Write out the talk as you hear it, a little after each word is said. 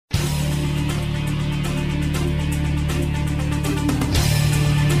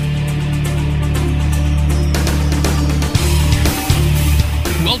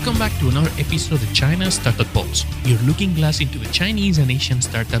another episode of the China Startup Pulse, your looking glass into the Chinese and Asian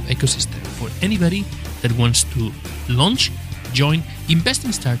startup ecosystem for anybody that wants to launch, join, invest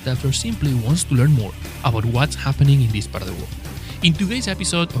in startups, or simply wants to learn more about what's happening in this part of the world. In today's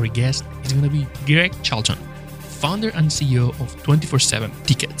episode, our guest is going to be Greg Charlton, founder and CEO of 24/7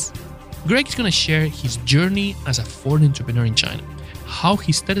 Tickets. Greg is going to share his journey as a foreign entrepreneur in China, how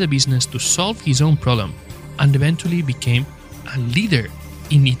he started a business to solve his own problem, and eventually became a leader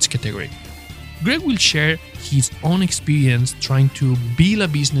in its category. Greg will share his own experience trying to build a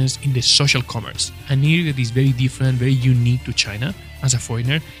business in the social commerce, an area that is very different, very unique to China as a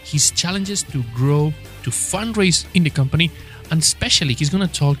foreigner, his challenges to grow, to fundraise in the company, and especially he's going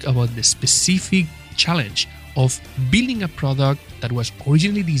to talk about the specific challenge of building a product that was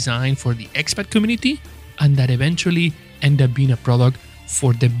originally designed for the expat community and that eventually ended up being a product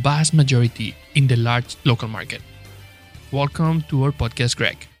for the vast majority in the large local market. Welcome to our podcast,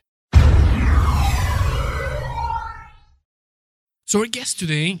 Greg. So our guest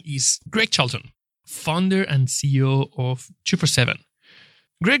today is Greg Charlton, founder and CEO of 24/7.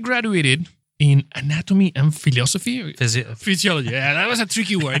 Greg graduated in anatomy and philosophy? Physiology. Yeah, that was a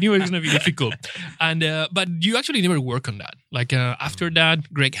tricky word. I knew it was going to be difficult. And but you actually never work on that. After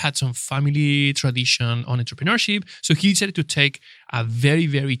that, Greg had some family tradition on entrepreneurship. So he decided to take a very,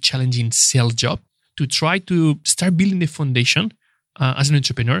 very challenging sales job to try to start building the foundation as an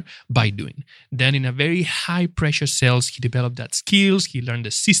entrepreneur by doing. Then in a very high pressure sales, he developed that skills, he learned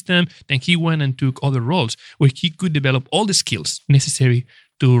the system, then he went and took other roles where he could develop all the skills necessary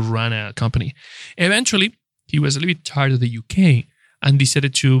to run a company. Eventually, he was a little bit tired of the UK and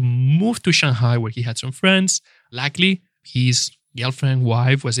decided to move to Shanghai where he had some friends. Luckily, his girlfriend,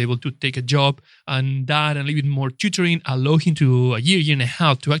 wife was able to take a job, and that and a little bit more tutoring allowed him to a year and a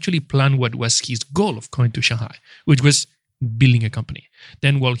half to actually plan what was his goal of going to Shanghai, which was building a company.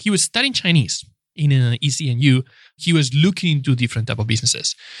 Then while he was studying Chinese in ECNU, he was looking into different type of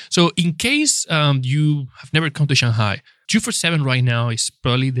businesses. So in case you have never come to Shanghai, 24/7 right now is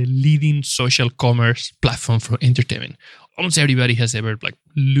probably the leading social commerce platform for entertainment. Almost everybody has ever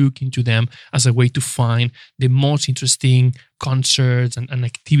looked into them as a way to find the most interesting concerts and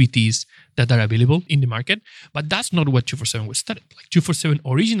activities that are available in the market. But that's not what 24/7 was started. 24/7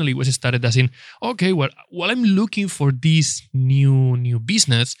 originally was started as in, okay, well, while I'm looking for this new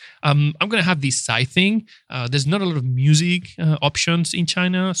business, I'm going to have this side thing. There's not a lot of music options in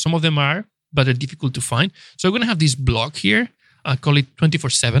China. Some of them are, but they're difficult to find. So I'm going to have this blog here, call it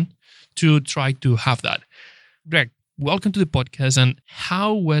 24/7, to try to have that. Greg, welcome to the podcast. And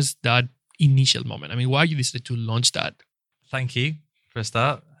how was that initial moment? I mean, why you decided to launch that? Thank you for a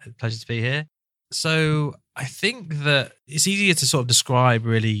start. Pleasure to be here. So I think that it's easier to sort of describe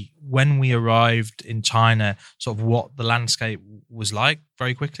really when we arrived in China, sort of what the landscape was like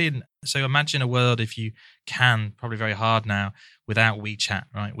very quickly. And so imagine a world, if you can, probably very hard now, without WeChat,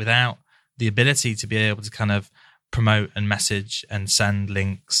 right? Without the ability to be able to kind of promote and message and send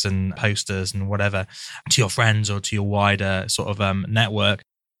links and posters and whatever to your friends or to your wider sort of network.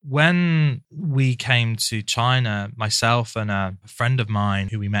 When we came to China, myself and a friend of mine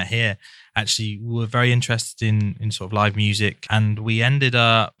who we met here actually were very interested in sort of live music. And we ended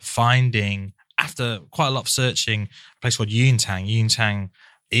up finding, after quite a lot of searching, a place called Yuntang. Yuntang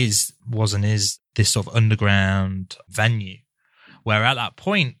was this sort of underground venue, where at that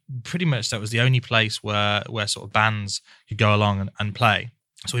point, pretty much that was the only place where sort of bands could go along and play.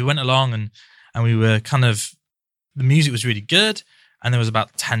 So we went along and we were the music was really good. And there was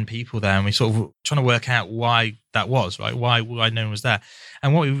about 10 people there, and we sort of trying to work out why that was, right? Why no one was there.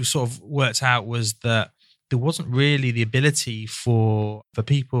 And what we sort of worked out was that there wasn't really the ability for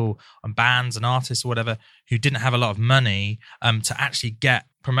people and bands and artists or whatever who didn't have a lot of money to actually get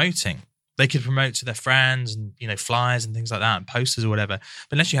promoting. They could promote to their friends and, flyers and things like that and posters or whatever.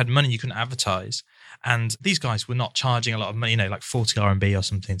 But unless you had money, you couldn't advertise. And these guys were not charging a lot of money, like 40 RMB or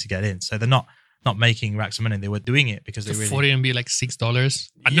something to get in. So they're not making racks of money. They were doing it because they really... 40 RMB, like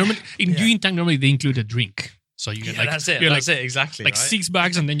 $6. And normally, in Yuntang, normally they include a drink. So you get that's it, exactly. Like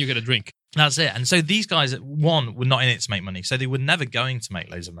 $6 and then you get a drink. That's it. And so these guys, one, were not in it to make money. So they were never going to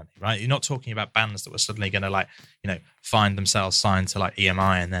make loads of money, right? You're not talking about bands that were suddenly going to find themselves signed to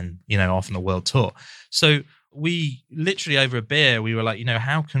EMI and then, off on the world tour. So we literally over a beer, we were like,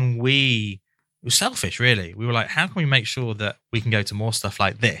 how can we... It was selfish, really. We were like, how can we make sure that we can go to more stuff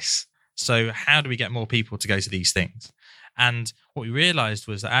like this? So how do we get more people to go to these things? And what we realized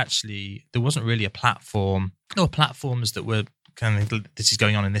was that actually there wasn't really a platform or platforms that were kind of, this is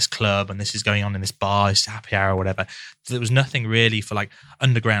going on in this club and this is going on in this bar, this happy hour or whatever. There was nothing really for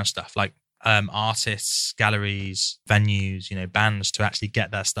underground stuff, like artists, galleries, venues, bands to actually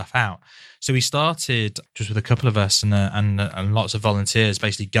get their stuff out. So we started just with a couple of us and lots of volunteers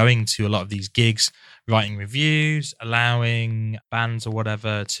basically going to a lot of these gigs, writing reviews, allowing bands or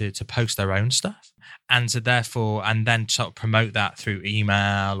whatever to post their own stuff. And so therefore, and then sort of promote that through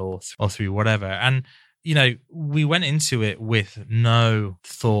email or through whatever. And, we went into it with no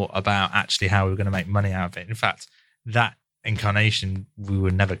thought about actually how we were going to make money out of it. In fact, that incarnation, we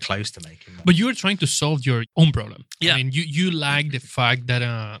were never close to making money. But you were trying to solve your own problem. Yeah. I mean, you like the fact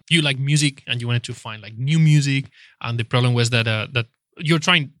that you like music and you wanted to find like new music. And the problem was that that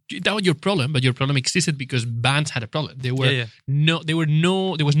was your problem, but your problem existed because bands had a problem. There was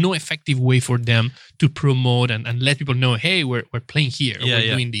no effective way for them to promote and let people know, hey, we're playing here, or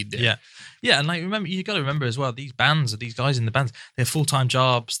we're doing this. Yeah, and remember, you got to remember as well, these bands, these guys in the bands, they have full-time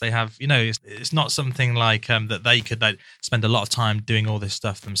jobs. They have, it's not something like that they could spend a lot of time doing all this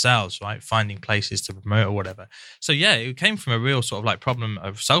stuff themselves, right? Finding places to promote or whatever. So yeah, it came from a real sort of problem,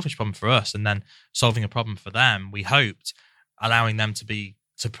 a selfish problem for us, and then solving a problem for them. We hoped allowing them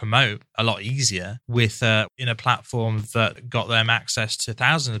to promote a lot easier with in a platform that got them access to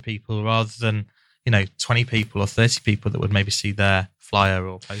thousands of people rather than 20 people or 30 people that would maybe see their flyer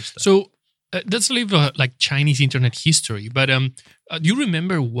or poster. So that's a little like Chinese internet history, but do you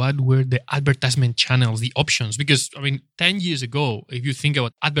remember what were the advertisement channels, the options? Because 10 years ago, if you think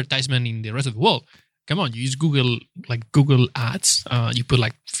about advertisement in the rest of the world, come on, you use Google Ads. You put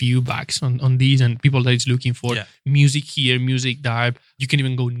few bucks on these, and people that is looking for music here, music there. You can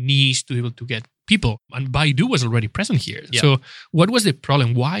even go niche to be able to get people. And Baidu was already present here. Yeah. So what was the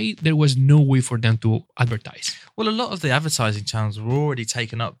problem? Why there was no way for them to advertise? Well, a lot of the advertising channels were already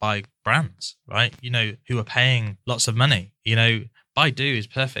taken up by brands, right? Who are paying lots of money. Baidu is a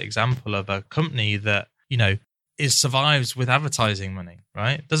perfect example of a company that, survives with advertising money,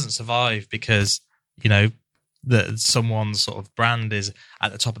 right? It doesn't survive because that someone's sort of brand is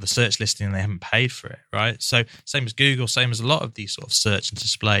at the top of the search listing and they haven't paid for it, right? So same as Google, same as a lot of these sort of search and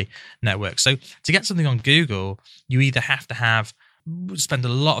display networks. So to get something on Google, you either have to spend a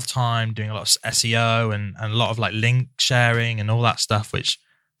lot of time doing a lot of SEO and a lot of link sharing and all that stuff, which,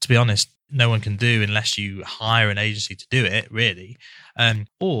 to be honest, no one can do unless you hire an agency to do it, really,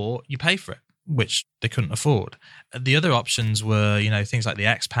 or you pay for it, which they couldn't afford. The other options were, things like the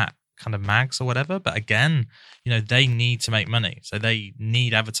expat kind of mags or whatever, but again, they need to make money, so they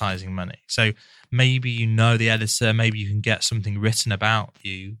need advertising money. So maybe the editor, maybe you can get something written about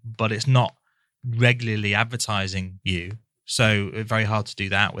you, but it's not regularly advertising you, so it's very hard to do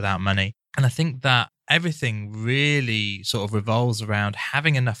that without money. And I think that everything really sort of revolves around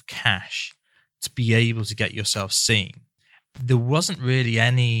having enough cash to be able to get yourself seen. There wasn't really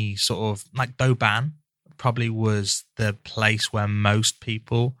any sort of Douban probably was the place where most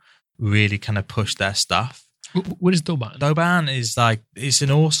people really kind of push their stuff. What is Douban? Douban is it's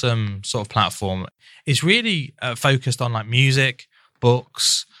an awesome sort of platform. It's really focused on music,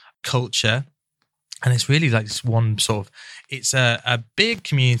 books, culture. And it's really this one sort of, it's a big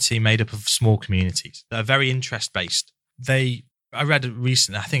community made up of small communities that are very interest-based. I read it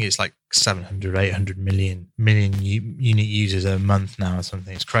recently, I think it's 700, 800 million unique users a month now or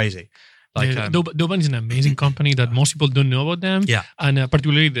something. It's crazy. Douban is an amazing company that most people don't know about them. Yeah. And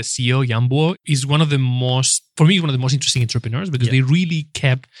particularly the CEO, Yang Bo, is one of the most interesting entrepreneurs because they really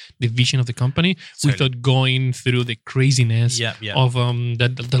kept the vision of the company without going through the craziness of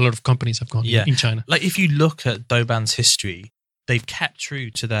that a lot of companies have gone in China. If you look at Douban's history, they've kept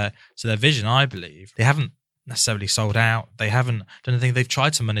true to their vision, I believe. They haven't necessarily sold out. They haven't done anything. They've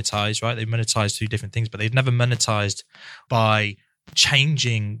tried to monetize, right? They've monetized through different things, but they've never monetized by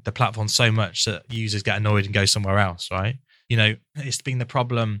changing the platform so much that users get annoyed and go somewhere else, right? It's been the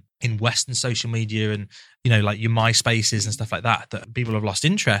problem in Western social media and, your MySpaces and stuff like that people have lost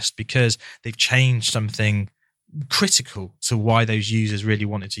interest because they've changed something critical to why those users really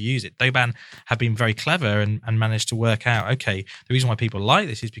wanted to use it. Douban have been very clever and managed to work out, okay, the reason why people like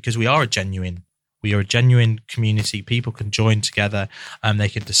this is because we are a genuine community. People can join together and they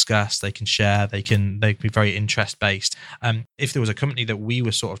can discuss, they can share, they can be very interest based. If there was a company that we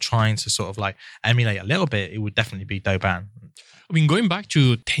were sort of trying to sort of emulate a little bit, it would definitely be Douban. Going back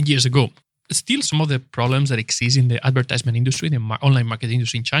to 10 years ago, still some of the problems that exist in the advertisement industry, the online marketing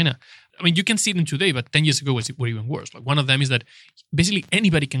industry in China. You can see them today, but 10 years ago were even worse. One of them is that basically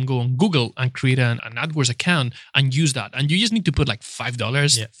anybody can go on Google and create an AdWords account and use that. And you just need to put $5,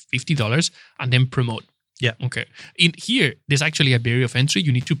 $50 and then promote. Yeah. Okay. In here, there's actually a barrier of entry.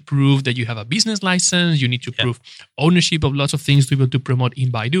 You need to prove that you have a business license. You need to prove ownership of lots of things to be able to promote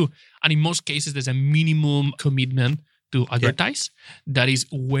in Baidu. And in most cases, there's a minimum commitment to advertise, that is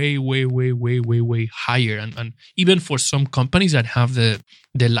way, way, way, way, way, way higher. And even for some companies that have the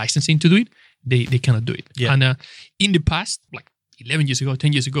licensing to do it, they cannot do it. Yeah. And in the past, like 11 years ago,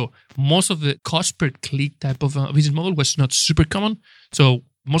 10 years ago, most of the cost per click type of business model was not super common. So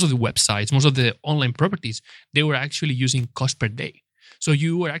most of the websites, most of the online properties, they were actually using cost per day. So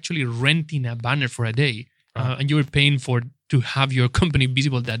you were actually renting a banner for a day, and you were paying to have your company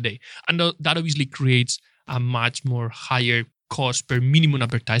visible that day. And that obviously creates a much more higher cost per minimum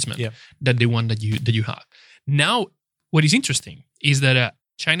advertisement than the one that you have. Now, what is interesting is that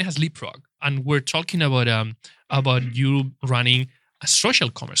China has leapfrog, and we're talking about you running a social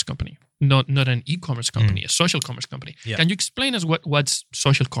commerce company, not an e-commerce company, a social commerce company. Yeah. Can you explain us what's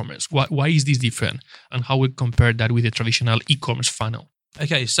social commerce? Why is this different, and how we compare that with the traditional e-commerce funnel?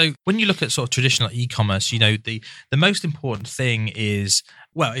 Okay, so when you look at sort of traditional e-commerce, the most important thing is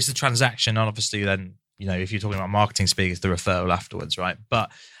the transaction, and obviously then, if you're talking about marketing speak, it's the referral afterwards, right? But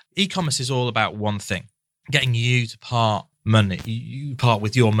e-commerce is all about one thing: getting you to part money. You part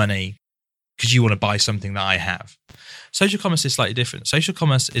with your money because you want to buy something that I have. Social commerce is slightly different. Social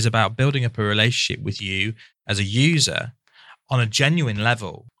commerce is about building up a relationship with you as a user on a genuine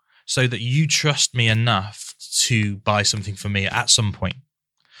level, so that you trust me enough to buy something from me at some point.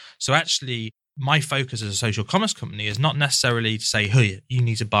 So actually, my focus as a social commerce company is not necessarily to say, hey, you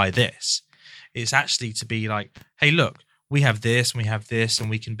need to buy this. It's actually to be like, hey, look, we have this and we have this, and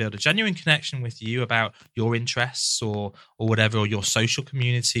we can build a genuine connection with you about your interests or whatever, or your social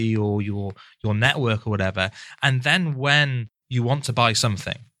community or your network or whatever. And then when you want to buy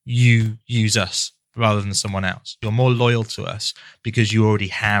something, you use us rather than someone else. You're more loyal to us because you already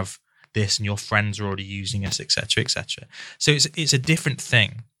have this and your friends are already using us, etc., etc. So it's a different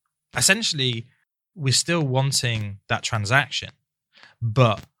thing. Essentially, we're still wanting that transaction,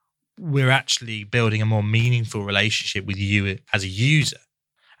 but we're actually building a more meaningful relationship with you as a user.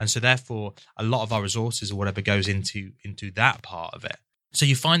 And so therefore, a lot of our resources or whatever goes into that part of it. So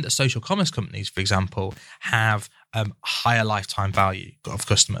you find that social commerce companies, for example, have a higher lifetime value of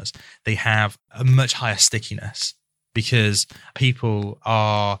customers. They have a much higher stickiness because people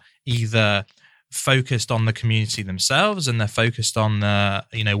are either focused on the community themselves, and they're focused on the,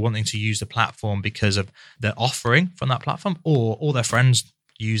 wanting to use the platform because of the offering from that platform, or all their friends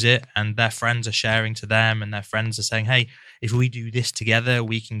use it and their friends are sharing to them, and their friends are saying, hey, if we do this together,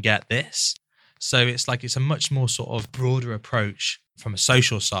 we can get this. So it's a much more sort of broader approach from a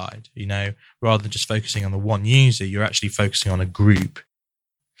social side, rather than just focusing on the one user. You're actually focusing on a group.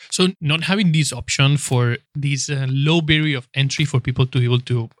 So not having this option for this low barrier of entry for people to be able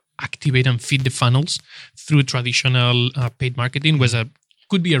to activate and feed the funnels through traditional paid marketing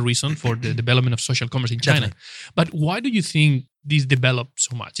could be a reason for the development of social commerce in China. Definitely. But why do you think this developed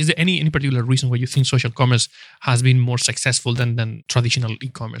so much? Is there any particular reason why you think social commerce has been more successful than traditional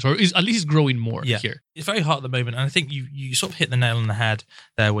e-commerce, or is at least growing more here? It's very hot at the moment, and I think you sort of hit the nail on the head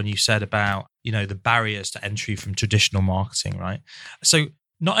there when you said about the barriers to entry from traditional marketing, right? So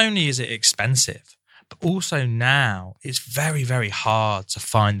not only is it expensive, but also now it's very, very hard to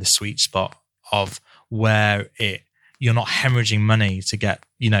find the sweet spot of where you're not hemorrhaging money to get,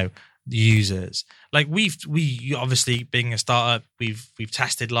 the users. Like we obviously, being a startup, we've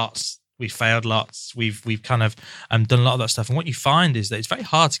tested lots, we've failed lots, we've kind of done a lot of that stuff. And what you find is that it's very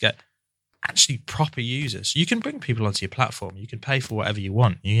hard to get actually proper users. You can bring people onto your platform, you can pay for whatever you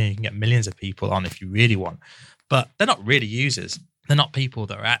want. You can get millions of people on if you really want, but they're not really users. They're not people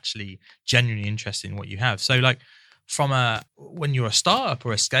that are actually genuinely interested in what you have. So like when you're a startup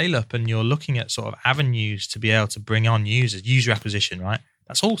or a scale up and you're looking at sort of avenues to be able to bring on users, user acquisition, right?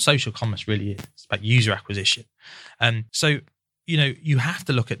 That's all social commerce really is. It's about user acquisition. So, you have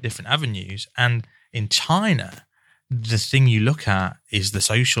to look at different avenues. And in China, the thing you look at is the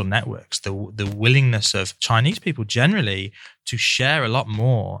social networks, the willingness of Chinese people generally to share a lot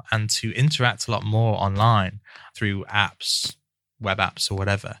more and to interact a lot more online through apps, web apps or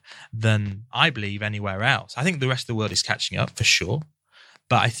whatever, than I believe anywhere else. I think the rest of the world is catching up for sure.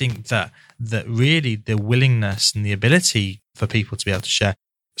 But I think that really the willingness and the ability for people to be able to share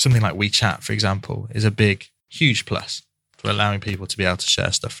something like WeChat, for example, is a big, huge plus for allowing people to be able to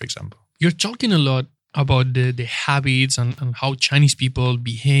share stuff, for example. You're talking a lot about the habits and how Chinese people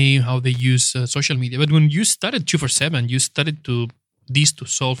behave, how they use social media. But when you started 247, you started to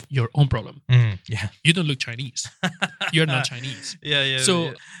solve your own problem. Yeah. You don't look Chinese. You're not Chinese. Yeah.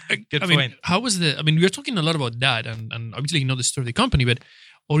 So, yeah. Good point. How was we're talking a lot about that, and obviously you know the story of the company, but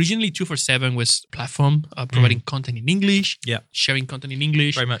originally 247 was a platform providing content in English, sharing content in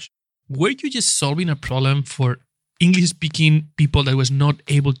English. Very much. Were you just solving a problem for English-speaking people that was not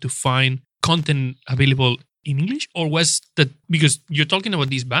able to find content available in English, or was that because you're talking about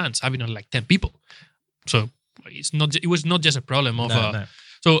these bands having like 10 people, so it was not just a problem of No.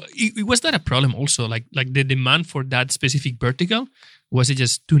 So was that a problem also, like the demand for that specific vertical? Was it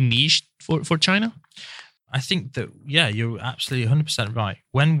just too niche for China? I think that, yeah, you're absolutely 100% right.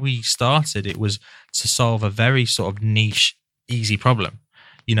 When we started, it was to solve a very sort of niche, easy problem.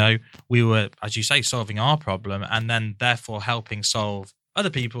 You know, we were, as you say, solving our problem and then therefore helping solve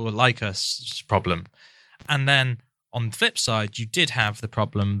other people like us' problem. And then on the flip side, you did have the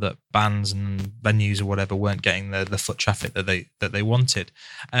problem that bands and venues or whatever weren't getting the foot traffic that they wanted.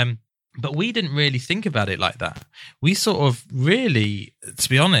 But we didn't really think about it like that. We sort of really, to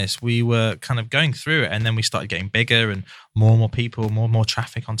be honest, we were kind of going through it, and then we started getting bigger and more people, more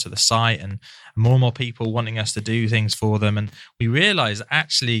traffic onto the site, and more people wanting us to do things for them. And we realized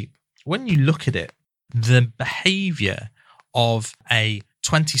actually, when you look at it, the behavior of a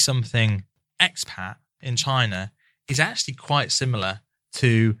 20-something expat in China is actually quite similar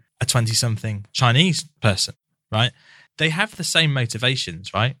to a 20-something Chinese person, right? They have the same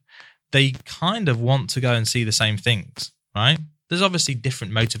motivations, right? They kind of want to go and see the same things, right? There's obviously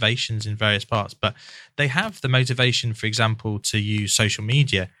different motivations in various parts, but they have the motivation, for example, to use social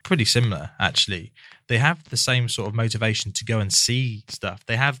media, pretty similar, actually. They have the same sort of motivation to go and see stuff.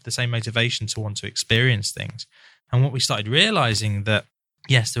 They have the same motivation to want to experience things. And what we started realizing that,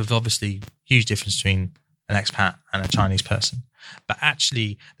 yes, there was obviously huge difference between an expat and a Chinese person, but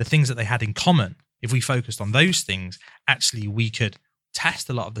actually the things that they had in common, if we focused on those things, actually we could test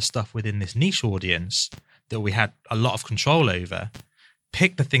a lot of the stuff within this niche audience that we had a lot of control over,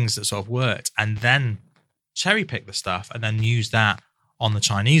 pick the things that sort of worked, and then cherry pick the stuff and then use that on the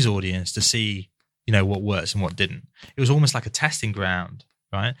Chinese audience to see, you know, what works and what didn't. It was almost like a testing ground,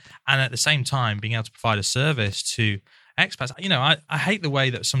 right? And at the same time, being able to provide a service to expats. You know, I hate the way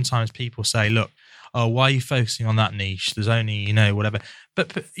that sometimes people say, look, oh, why are you focusing on that niche? There's only, you know, whatever.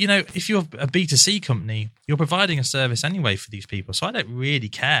 But, you know, if you're a B2C company, you're providing a service anyway for these people. So I don't really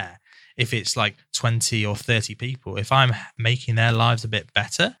care if it's like 20 or 30 people. If I'm making their lives a bit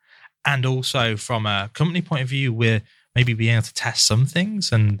better, and also from a company point of view, we're maybe being able to test some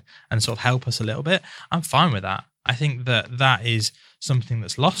things and sort of help us a little bit, I'm fine with that. I think that is something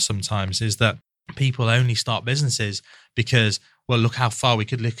that's lost sometimes, is that people only start businesses because, well, look how far we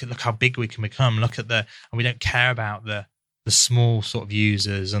could look how big we can become. And we don't care about the small sort of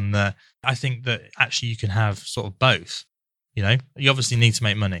users. And I think that actually you can have sort of both. You know, you obviously need to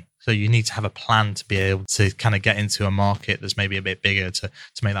make money, so you need to have a plan to be able to kind of get into a market that's maybe a bit bigger to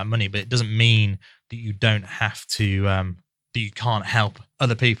make that money. But it doesn't mean that you don't have to, that you can't help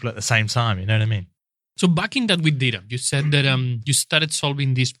other people at the same time. You know what I mean? So backing that with data, you said that you started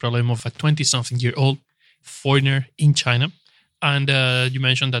solving this problem of a 20-something-year-old foreigner in China. And you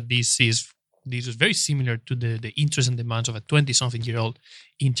mentioned that this is very similar to the interests and demands of a 20-something-year-old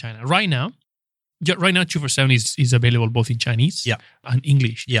in China. Right now, 247 is available both in Chinese and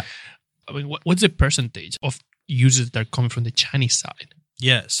English. Yeah. I mean, what's the percentage of users that are coming from the Chinese side?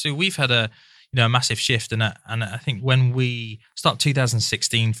 Yeah, so we've had a massive shift, and I think when we start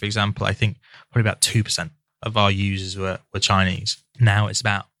 2016, for example, I think probably about 2% of our users were Chinese. Now it's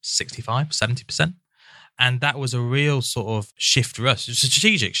about 65, 70%. And that was a real sort of shift for us. It's a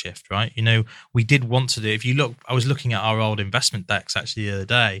strategic shift, right? You know, we did want to do, if you look, I was looking at our old investment decks actually the other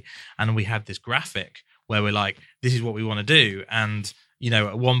day, and we had this graphic where we're like, this is what we want to do. And, you know,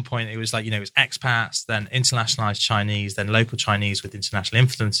 at one point it was like, you know, it was expats, then internationalized Chinese, then local Chinese with international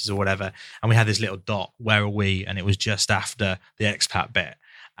influences or whatever. And we had this little dot, where are we? And it was just after the expat bit.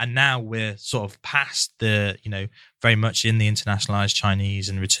 And now we're sort of past the, you know, very much in the internationalized Chinese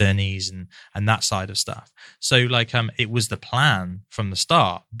and returnees and that side of stuff. So like, it was the plan from the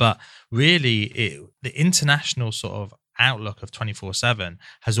start, but really the international sort of outlook of 24/7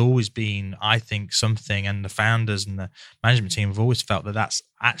 has always been, I think, something, and the founders and the management team have always felt that that's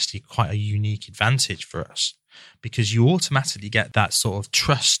actually quite a unique advantage for us, because you automatically get that sort of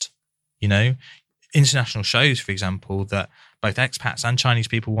trust, you know, international shows, for example, that both expats and Chinese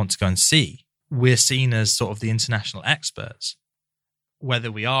people want to go and see. We're seen as sort of the international experts.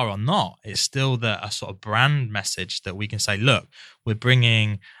 Whether we are or not, it's still a sort of brand message that we can say, look, we're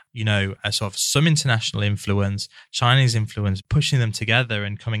bringing, you know, a sort of some international influence, Chinese influence, pushing them together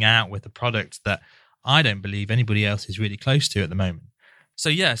and coming out with a product that I don't believe anybody else is really close to at the moment. So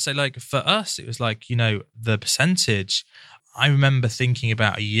yeah, so like for us, it was like, you know, the percentage, I remember thinking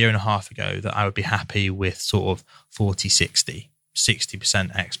about a year and a half ago that I would be happy with sort of 40-60,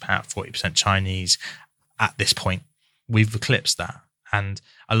 60% expat, 40% Chinese at this point. We've eclipsed that. And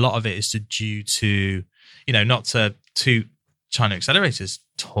a lot of it is due to, you know, not to China Accelerator's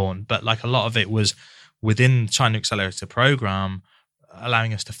torn, but like a lot of it was within the China Accelerator program,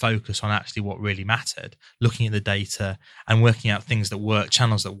 allowing us to focus on actually what really mattered, looking at the data and working out things that work,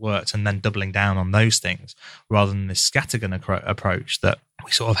 channels that worked, and then doubling down on those things rather than this scattergun approach that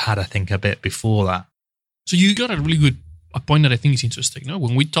we sort of had, I think, a bit before that. So you got a really good point that I think is interesting. No,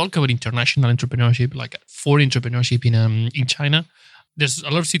 when we talk about international entrepreneurship, like foreign entrepreneurship in China, there's a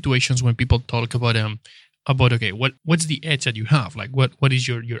lot of situations when people talk about okay, what's the edge that you have? Like what is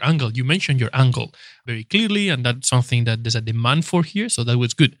your angle? You mentioned your angle very clearly, and that's something that there's a demand for here, so that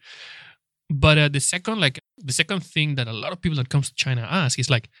was good. But the second thing that a lot of people that comes to China ask is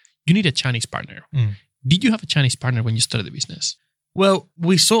like, you need a Chinese partner. Did you have a Chinese partner when you started the business? Well,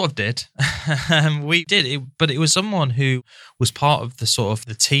 we sort of did. We did, but it was someone who was part of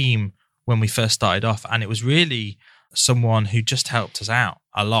the team when we first started off, and it was really someone who just helped us out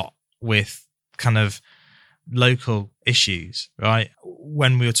a lot with kind of local issues, right?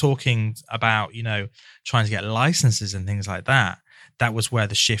 When we were talking about, trying to get licenses and things like that, that was where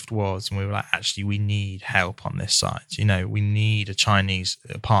the shift was. And we were like, actually, we need help on this side. We need a Chinese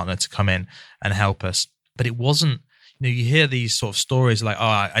partner to come in and help us. But it wasn't, you hear these sort of stories like,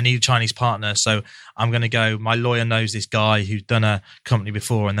 oh, I need a Chinese partner, so I'm going to go, my lawyer knows this guy who's done a company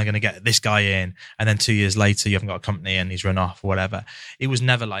before, and they're going to get this guy in, and then 2 years later, you haven't got a company and he's run off or whatever. It was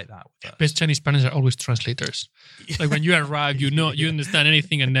never like that with us. Best Chinese partners are always translators. Like when you arrive, you understand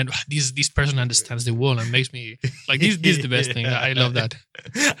anything, and then this person understands the world and makes me, like, this is the best thing. I love that.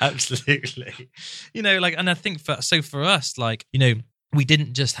 Absolutely. And I think for us, we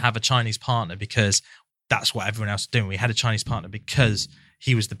didn't just have a Chinese partner because that's what everyone else was doing. We had a Chinese partner because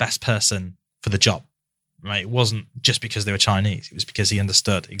he was the best person for the job, right? It wasn't just because they were Chinese. It was because he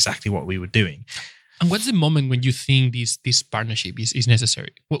understood exactly what we were doing. And what's the moment when you think this partnership is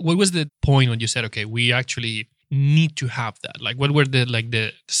necessary? What was the point when you said, okay, we actually need to have that? Like, what were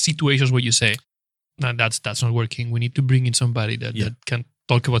the situations where you say, no, that's not working. We need to bring in somebody that can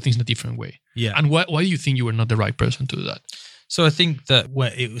talk about things in a different way. Yeah. And why do you think you were not the right person to do that? So I think that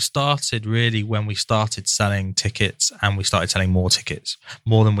it started really when we started selling tickets, and we started selling more tickets,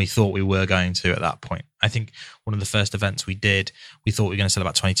 more than we thought we were going to at that point. I think one of the first events we did, we thought we were going to sell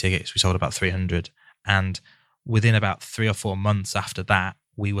about 20 tickets. We sold about 300. And within about 3 or 4 months after that,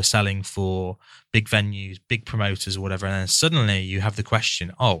 we were selling for big venues, big promoters or whatever. And then suddenly you have the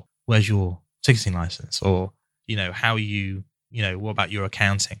question, oh, where's your ticketing license? Or, how are you, what about your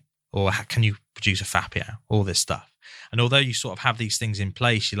accounting? Or how can you produce a FAPIA? All this stuff. And although you sort of have these things in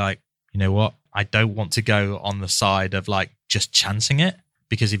place, you're like, you know what? I don't want to go on the side of like just chancing it,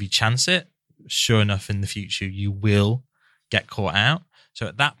 because if you chance it, sure enough, in the future, you will get caught out. So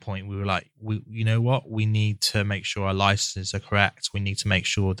at that point, we were like, you know what? We need to make sure our licenses are correct. We need to make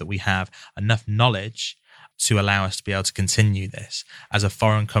sure that we have enough knowledge to allow us to be able to continue this as a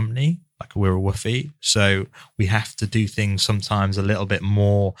foreign company. Like, we're a WFOE, so we have to do things sometimes a little bit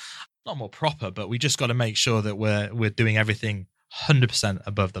more, not more proper, but we just got to make sure that we're doing everything 100%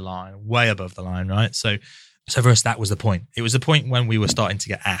 above the line, way above the line, right? So for us, that was the point. It was the point when we were starting to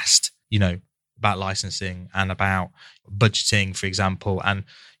get asked, about licensing and about budgeting, for example. And,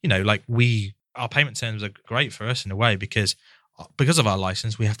 our payment terms are great for us in a way because of our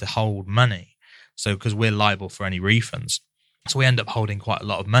license, we have to hold money. So because we're liable for any refunds. So we end up holding quite a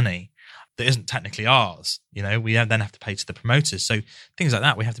lot of money that isn't technically ours. We then have to pay to the promoters. So things like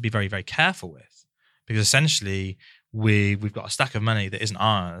that we have to be very, very careful with, because essentially we've got a stack of money that isn't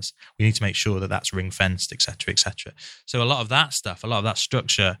ours. We need to make sure that that's ring fenced, et cetera, et cetera. So a lot of that stuff, a lot of that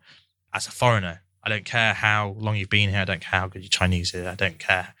structure, as a foreigner, I don't care how long you've been here. I don't care how good your Chinese is. I don't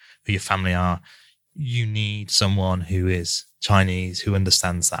care who your family are. You need someone who is Chinese, who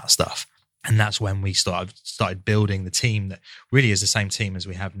understands that stuff. And that's when we started building the team that really is the same team as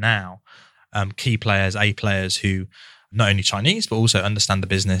we have now. Key players, A players who not only Chinese, but also understand the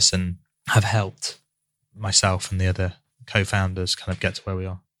business and have helped myself and the other co-founders kind of get to where we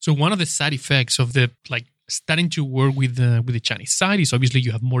are. So one of the side effects of starting to work with the Chinese side is obviously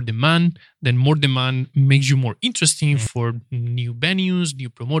you have more demand. Then more demand makes you more interesting for new venues, new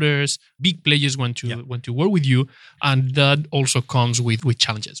promoters. Big players want to work with you, and that also comes with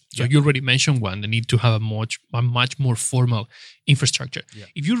challenges. So you already mentioned one: the need to have a much more formal infrastructure. Yeah.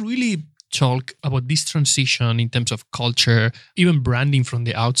 If you really talk about this transition in terms of culture, even branding from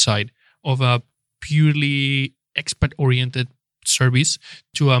the outside of a purely expert-oriented service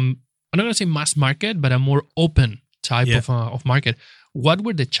to I'm not going to say mass market, but a more open type of market. What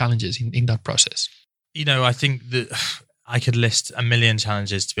were the challenges in that process? I think that I could list a million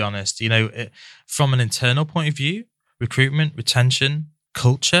challenges, to be honest. From an internal point of view, recruitment, retention,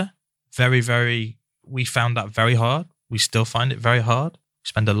 culture, very, very, we found that very hard. We still find it very hard. We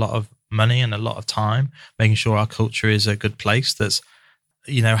spend a lot of money and a lot of time making sure our culture is a good place that's,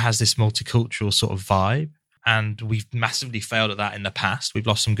 has this multicultural sort of vibe. And we've massively failed at that in the past. We've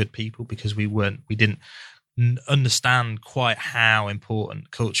lost some good people because we didn't understand quite how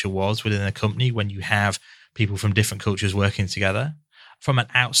important culture was within a company when you have people from different cultures working together. From an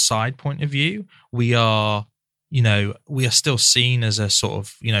outside point of view, we are still seen as a sort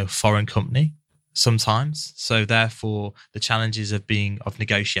of, foreign company sometimes. So therefore, the challenges of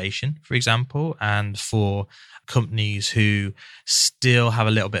negotiation, for example, and for companies who still have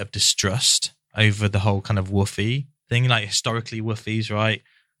a little bit of distrust over the whole kind of woofie thing, like historically woofies, right?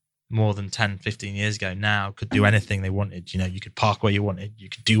 More than 10, 15 years ago now could do anything they wanted. You could park where you wanted, you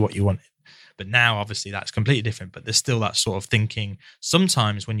could do what you wanted. But now, obviously, that's completely different. But there's still that sort of thinking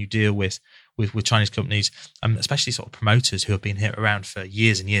sometimes when you deal with Chinese companies, especially sort of promoters who have been here around for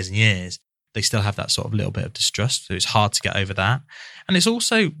years and years and years, they still have that sort of little bit of distrust. So it's hard to get over that. And it's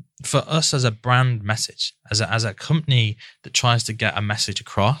also for us as a brand message, as a company that tries to get a message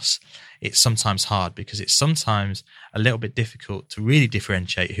across, it's sometimes hard because it's sometimes a little bit difficult to really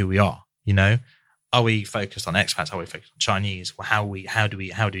differentiate who we are. Are we focused on expats? Are we focused on Chinese? Well, how do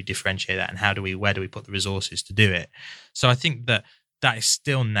we differentiate that, and where do we put the resources to do it? So I think that is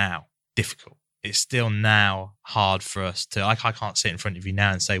still now difficult. It's still now hard for us to. I can't sit in front of you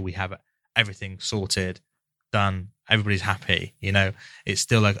now and say we have everything sorted, done, everybody's happy. It's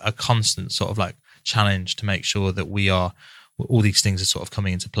still a constant sort of like challenge to make sure that all these things are sort of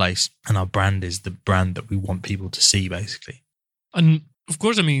coming into place, and our brand is the brand that we want people to see, basically. And of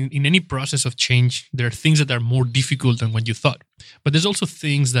course, in any process of change, there are things that are more difficult than what you thought. But there's also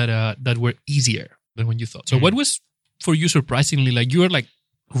things that were easier than what you thought. So what was, for you, surprisingly, like you were like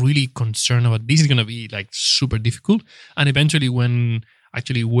really concerned about this is going to be like super difficult, and eventually when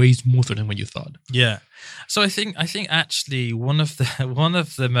actually way smoother than what you thought? Yeah. So I think actually one of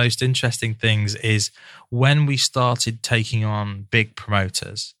the most interesting things is when we started taking on big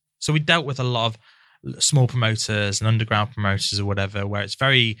promoters. So we dealt with a lot of small promoters and underground promoters or whatever, where it's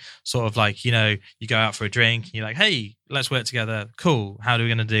very sort of like, you go out for a drink and you're like, hey, let's work together. Cool. How are we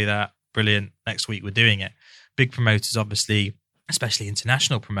going to do that? Brilliant. Next week we're doing it. Big promoters, obviously, especially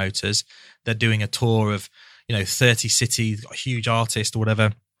international promoters, they're doing a tour of, 30 cities, got a huge artist or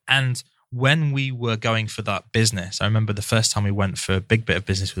whatever. And when we were going for that business, I remember the first time we went for a big bit of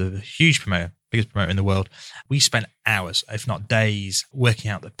business with a huge promoter, biggest promoter in the world, we spent hours, if not days,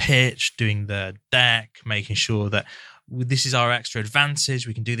 working out the pitch, doing the deck, making sure that this is our extra advantage.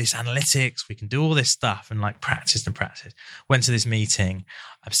 We can do this analytics. We can do all this stuff, and like practice. Went to this meeting.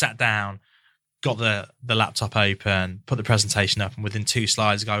 I sat down, got the laptop open, put the presentation up, and within 2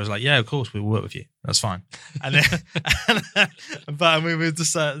 slides, the guy was like, yeah, of course, we'll work with you. That's fine. And then, but we were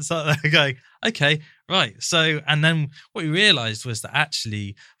just going, okay, right. So, and then what we realized was that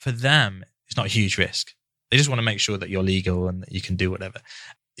actually for them, it's not a huge risk. They just want to make sure that you're legal and that you can do whatever.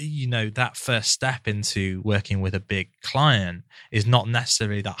 That first step into working with a big client is not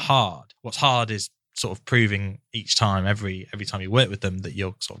necessarily that hard. What's hard is sort of proving each time, every time you work with them, that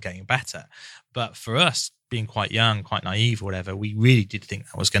you're sort of getting better. But for us, being quite young, quite naive or whatever, we really did think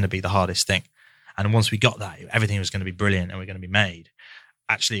that was going to be the hardest thing. And once we got that, everything was going to be brilliant and we're going to be made.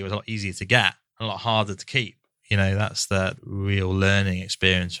 Actually, it was a lot easier to get, a lot harder to keep. That's the real learning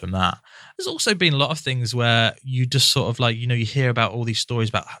experience from that. There's also been a lot of things where you just sort of like, you hear about all these stories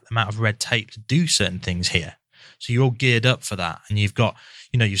about the amount of red tape to do certain things here. So you're all geared up for that. And you've got,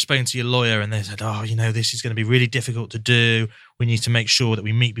 you've spoken to your lawyer and they said, oh, this is going to be really difficult to do. We need to make sure that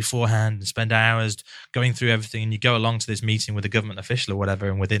we meet beforehand and spend hours going through everything. And you go along to this meeting with a government official or whatever,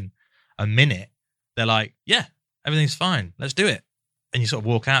 and within a minute, they're like, yeah, everything's fine. Let's do it. And you sort of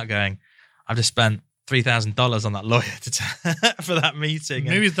walk out going, I've just spent $3,000 on that lawyer for that meeting.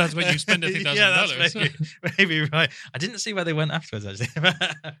 Maybe that's what you spend $3,000. Yeah, that's maybe right. I didn't see where they went afterwards, actually.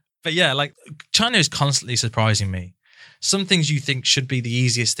 But yeah, like China is constantly surprising me. Some things you think should be the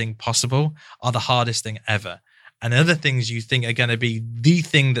easiest thing possible are the hardest thing ever. And other things you think are going to be the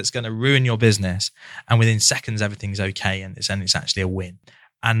thing that's going to ruin your business. And within seconds, everything's okay. And it's actually a win.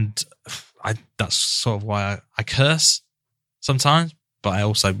 And that's sort of why I curse sometimes, but I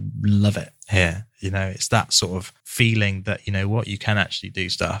also love it here. It's that sort of feeling that, you can actually do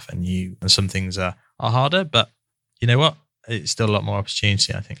stuff and some things are harder, but you know what? It's still a lot more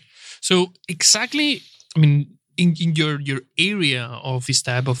opportunity, I think. So exactly, in your area of this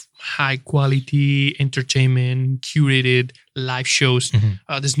type of high quality entertainment, curated live shows,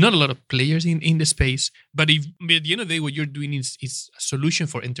 there's not a lot of players in the space. But at the end of the day, what you're doing is a solution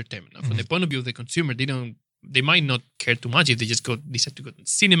for entertainment. From the point of view of the consumer, they don't they might not care too much if they just decide to go to the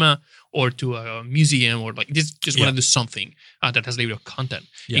cinema or to a museum or like just want to do something that has a little content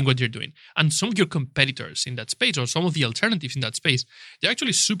in what you're doing. And some of your competitors in that space or some of the alternatives in that space, they're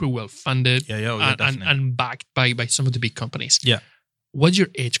actually super well funded and backed by some of the big companies. Yeah. What's your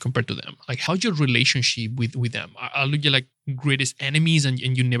edge compared to them? Like, how's your relationship with them? Are you like greatest enemies and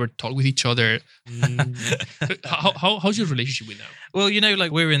you never talk with each other? How's your relationship with them? Well,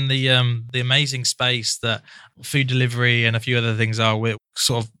 like we're in the amazing space that food delivery and a few other things are. We're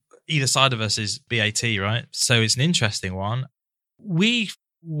sort of either side of us is BAT, right? So it's an interesting one. We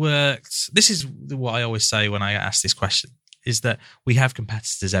worked. This is what I always say when I ask this question: is that we have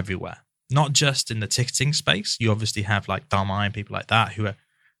competitors everywhere. Not just in the ticketing space. You obviously have like Dharma and people like that who are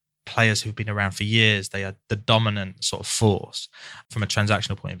players who've been around for years. They are the dominant sort of force from a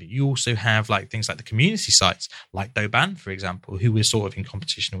transactional point of view. You also have like things like the community sites, like Douban, for example, who we're sort of in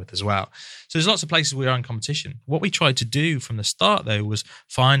competition with as well. So there's lots of places we are in competition. What we tried to do from the start, though, was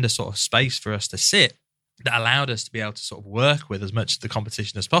find a sort of space for us to sit that allowed us to be able to sort of work with as much of the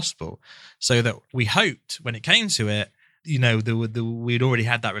competition as possible, so that we hoped when it came to it, we'd already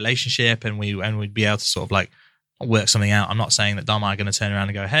had that relationship and we'd be able to sort of like work something out. I'm not saying that Dharma are going to turn around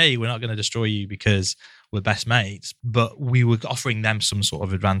and go, hey, we're not going to destroy you because we're best mates, but we were offering them some sort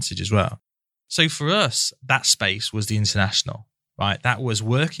of advantage as well. So for us, that space was the international, right? That was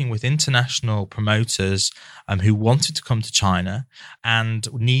working with international promoters who wanted to come to China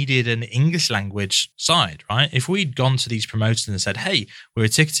and needed an English language side, right? If we'd gone to these promoters and said, hey, we're a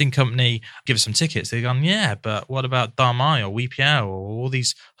ticketing company, give us some tickets, they'd gone, yeah, but what about Dharma or WePiao or all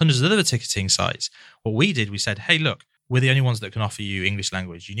these hundreds of other ticketing sites? What we did, we said, hey, look, we're the only ones that can offer you English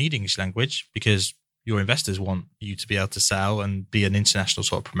language. You need English language because your investors want you to be able to sell and be an international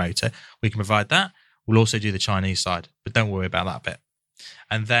sort of promoter. We can provide that. We'll also do the Chinese side, but don't worry about that bit.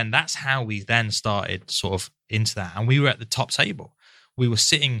 And then that's how we then started sort of into that. And we were at the top table. We were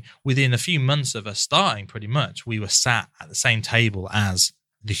sitting within a few months of us starting pretty much. We were sat at the same table as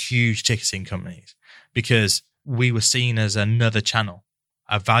the huge ticketing companies because we were seen as another channel,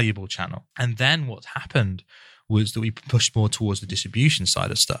 a valuable channel. And then what happened was that we pushed more towards the distribution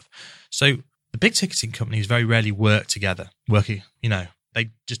side of stuff. So the big ticketing companies very rarely work together.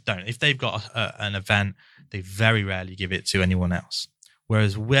 They just don't. If they've got an event, they very rarely give it to anyone else.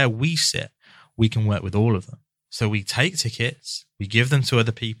 Whereas where we sit, we can work with all of them. So we take tickets, we give them to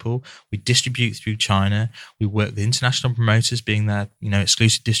other people, we distribute through China, we work with international promoters being their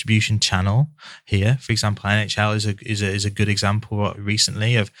exclusive distribution channel here. For example, NHL is a good example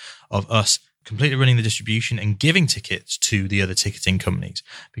recently of us completely running the distribution and giving tickets to the other ticketing companies,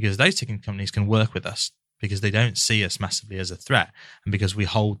 because those ticketing companies can work with us because they don't see us massively as a threat and because we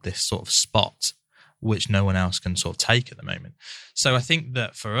hold this sort of spot which no one else can sort of take at the moment. So I think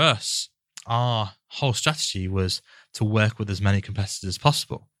that for us, our whole strategy was to work with as many competitors as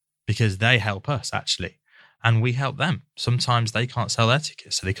possible because they help us actually, and we help them. Sometimes they can't sell their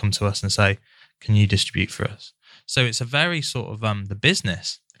tickets, so they come to us and say, can you distribute for us? So it's a very sort of, the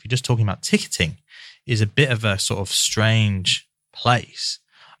business, if you're just talking about ticketing, is a bit of a sort of strange place.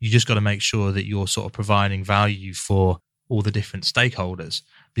 You just got to make sure that you're sort of providing value for all the different stakeholders,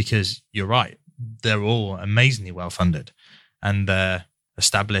 because you're right, they're all amazingly well funded and they're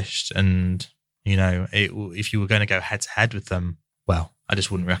established. And, if you were going to go head to head with them, well, I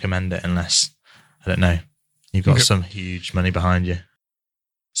just wouldn't recommend it unless, I don't know, you've got some huge money behind you.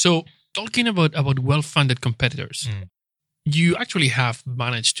 So talking about well-funded competitors, you actually have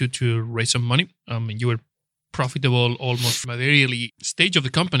managed to raise some money. You were profitable almost at the very early stage of the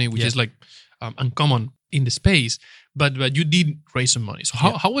company, which is like uncommon in the space. But you did raise some money. So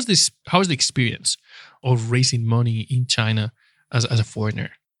how was this? How was the experience of raising money in China as a foreigner?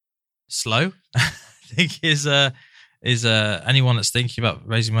 Slow, I think is anyone that's thinking about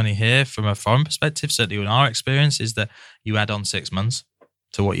raising money here from a foreign perspective. Certainly, in our experience, is that you add on 6 months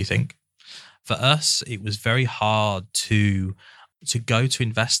to what you think. For us, it was very hard to go to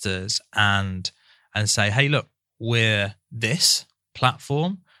investors and say, hey, look, we're this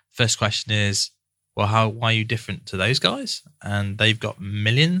platform. First question is, well, why are you different to those guys? And they've got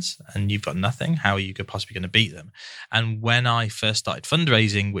millions and you've got nothing. How are you possibly going to beat them? And when I first started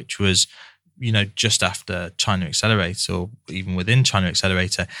fundraising, which was, just after China Accelerator or even within China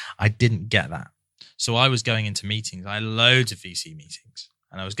Accelerator, I didn't get that. So I was going into meetings. I had loads of VC meetings.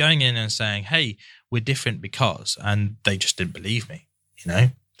 And I was going in and saying, hey, we're different because, and they just didn't believe me.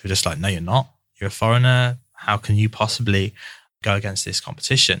 They're just like, no, you're not. You're a foreigner. How can you possibly go against this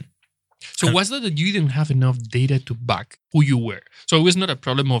competition? So was that you didn't have enough data to back who you were? So it was not a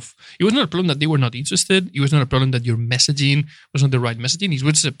problem that they were not interested. It was not a problem that your messaging was not the right messaging. It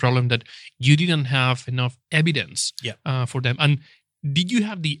was a problem that you didn't have enough evidence for them. And did you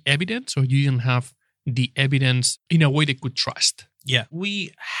have the evidence, or you didn't have the evidence in a way they could trust? Yeah,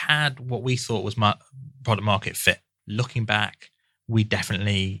 we had what we thought was product market fit. Looking back, we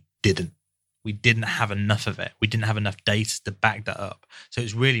definitely didn't. We didn't have enough of it. We didn't have enough data to back that up. So it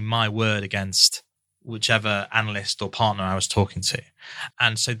was really my word against whichever analyst or partner I was talking to.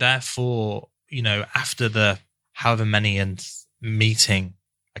 And so therefore, after the however many meeting,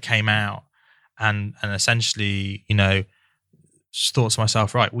 I came out and essentially, just thought to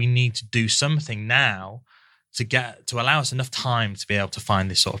myself, right, we need to do something now to allow us enough time to be able to find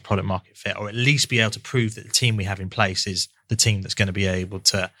this sort of product market fit, or at least be able to prove that the team we have in place is the team that's going to be able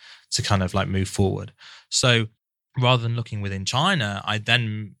to kind of like move forward. So rather than looking within China, I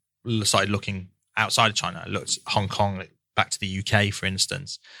then started looking outside of China. I looked at Hong Kong, back to the UK, for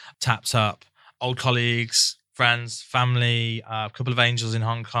instance, tapped up old colleagues, friends, family, a couple of angels in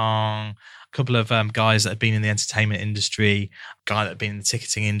Hong Kong, a couple of guys that had been in the entertainment industry, a guy that had been in the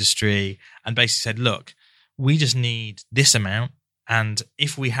ticketing industry, and basically said, look, we just need this amount. And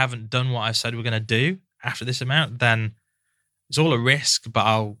if we haven't done what I said we're going to do after this amount, then it's all a risk, but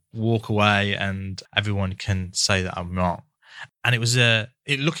I'll walk away and everyone can say that I'm wrong. And it was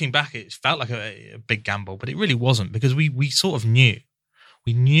looking back, it felt like a big gamble, but it really wasn't, because we sort of knew.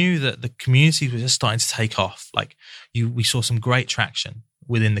 We knew that the communities were just starting to take off. Like we saw some great traction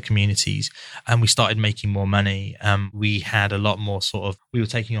within the communities, and we started making more money. We had a lot more we were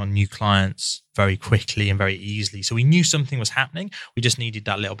taking on new clients very quickly and very easily. So we knew something was happening. We just needed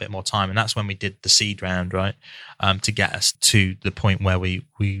that little bit more time. And that's when we did the seed round, right? To get us to the point where we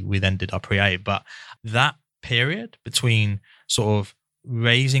then did our pre-A. But that period between sort of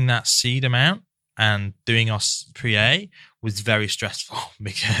raising that seed amount and doing our pre-A was very stressful,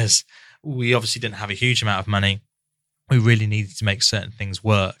 because we obviously didn't have a huge amount of money. We really needed to make certain things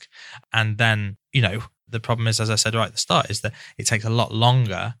work. And then, the problem is, as I said right at the start, is that it takes a lot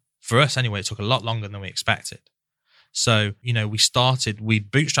longer. For us anyway, it took a lot longer than we expected. So, we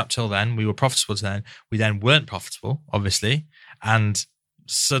bootstrapped till then, we were profitable till then, we then weren't profitable, obviously. And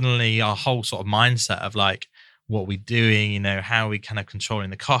suddenly our whole sort of mindset of like, what we're doing, how we kind of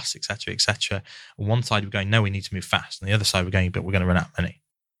controlling the costs, et cetera. On one side, we're going, no, we need to move fast. On the other side, we're going, but we're going to run out of money.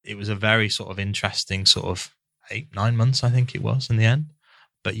 It was a very sort of interesting sort of 8-9 months, I think it was in the end.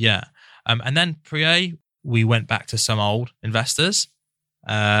 But yeah. And then pre-A, we went back to some old investors.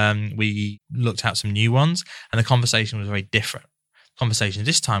 We looked at some new ones, and the conversation was very different. The conversation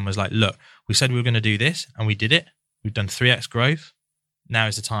this time was like, look, we said we were going to do this and we did it. We've done 3x growth. Now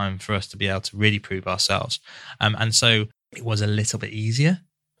is the time for us to be able to really prove ourselves. And so it was a little bit easier,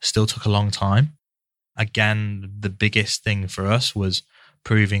 still took a long time. Again, the biggest thing for us was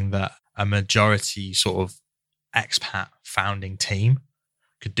proving that a majority sort of expat founding team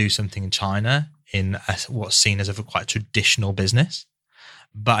could do something in China in what's seen as a quite traditional business.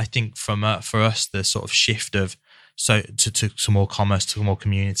 But I think for us, the sort of shift of to more commerce, to more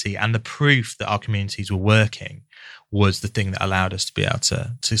community, and the proof that our communities were working was the thing that allowed us to be able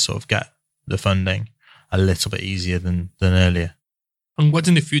to sort of get the funding a little bit easier than earlier. And what's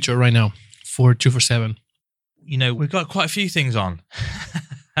in the future right now for 247? We've got quite a few things on.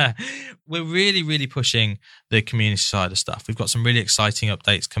 We're really, really pushing the community side of stuff. We've got some really exciting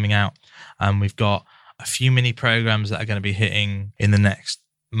updates coming out. We've got a few mini programs that are going to be hitting in the next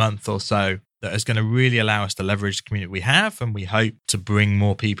month or so that is going to really allow us to leverage the community we have. And we hope to bring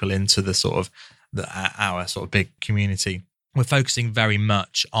more people into the sort of our sort of big community. We're focusing very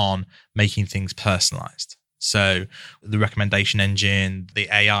much on making things personalized. So the recommendation engine, the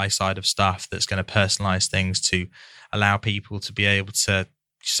AI side of stuff that's going to personalize things to allow people to be able to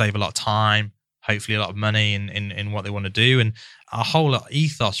save a lot of time, hopefully a lot of money in what they want to do. And our whole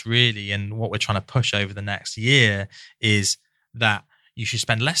ethos really, and what we're trying to push over the next year, is that you should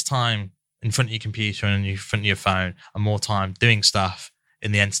spend less time in front of your computer and in front of your phone and more time doing stuff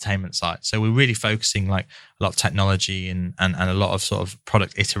in the entertainment side. So we're really focusing like a lot of technology and a lot of sort of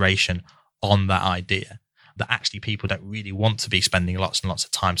product iteration on that idea, that actually people don't really want to be spending lots and lots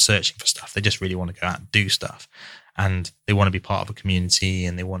of time searching for stuff. They just really want to go out and do stuff. And they want to be part of a community,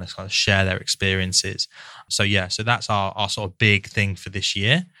 and they want to kind of share their experiences. So yeah, so that's our sort of big thing for this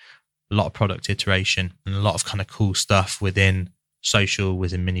year. A lot of product iteration and a lot of kind of cool stuff within social,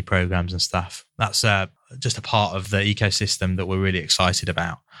 within mini programs and stuff. That's just a part of the ecosystem that we're really excited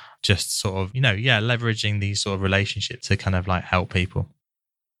about. Just sort of, leveraging these sort of relationships to kind of like help people.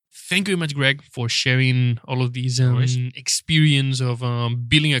 Thank you very much, Greg, for sharing all of these experience of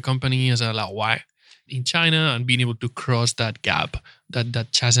building a company as a Laowai in China and being able to cross that gap, that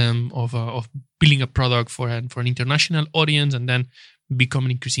chasm of building a product for an international audience and then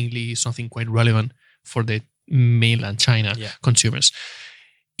becoming increasingly something quite relevant for the mainland China consumers.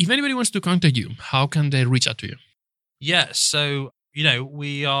 If anybody wants to contact you, how can they reach out to you? Yeah, so,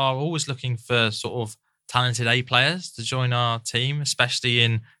 we are always looking for sort of talented A players to join our team, especially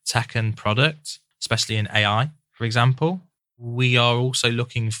in tech and product, especially in AI, for example. We are also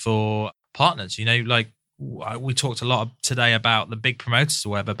looking for partners, like we talked a lot today about the big promoters or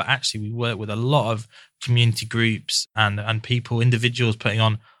whatever, but actually we work with a lot of community groups and people, individuals putting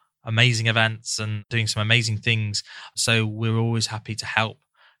on amazing events and doing some amazing things. So we're always happy to help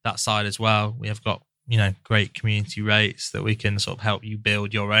that side as well. We have got, great community rates that we can sort of help you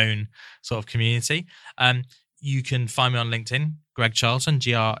build your own sort of community. You can find me on LinkedIn, Greg Charlton,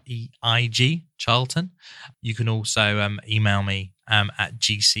 Greig Charlton. You can also email me at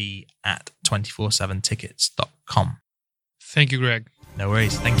gc@247tickets.com. Thank you, Greg. No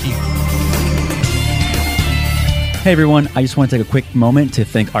worries. Thank you. Hey everyone, I just want to take a quick moment to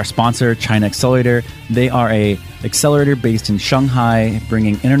thank our sponsor, China Accelerator. They are an accelerator based in Shanghai,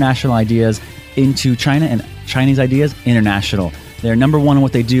 bringing international ideas into China and Chinese ideas international. They're number one in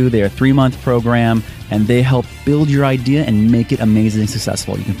what they do. They're a 3-month program, and they help build your idea and make it amazingly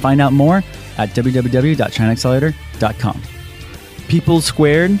successful. You can find out more at www.chinaaccelerator.com. People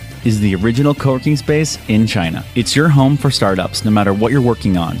Squared is the original co-working space in China. It's your home for startups, no matter what you're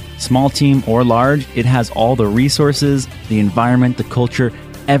working on. Small team or large, it has all the resources, the environment, the culture,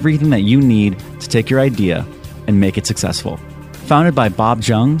 everything that you need to take your idea and make it successful. Founded by Bob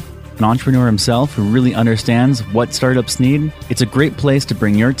Jung, an entrepreneur himself who really understands what startups need, it's a great place to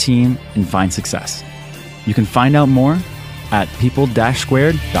bring your team and find success. You can find out more at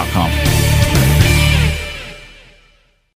people-squared.com.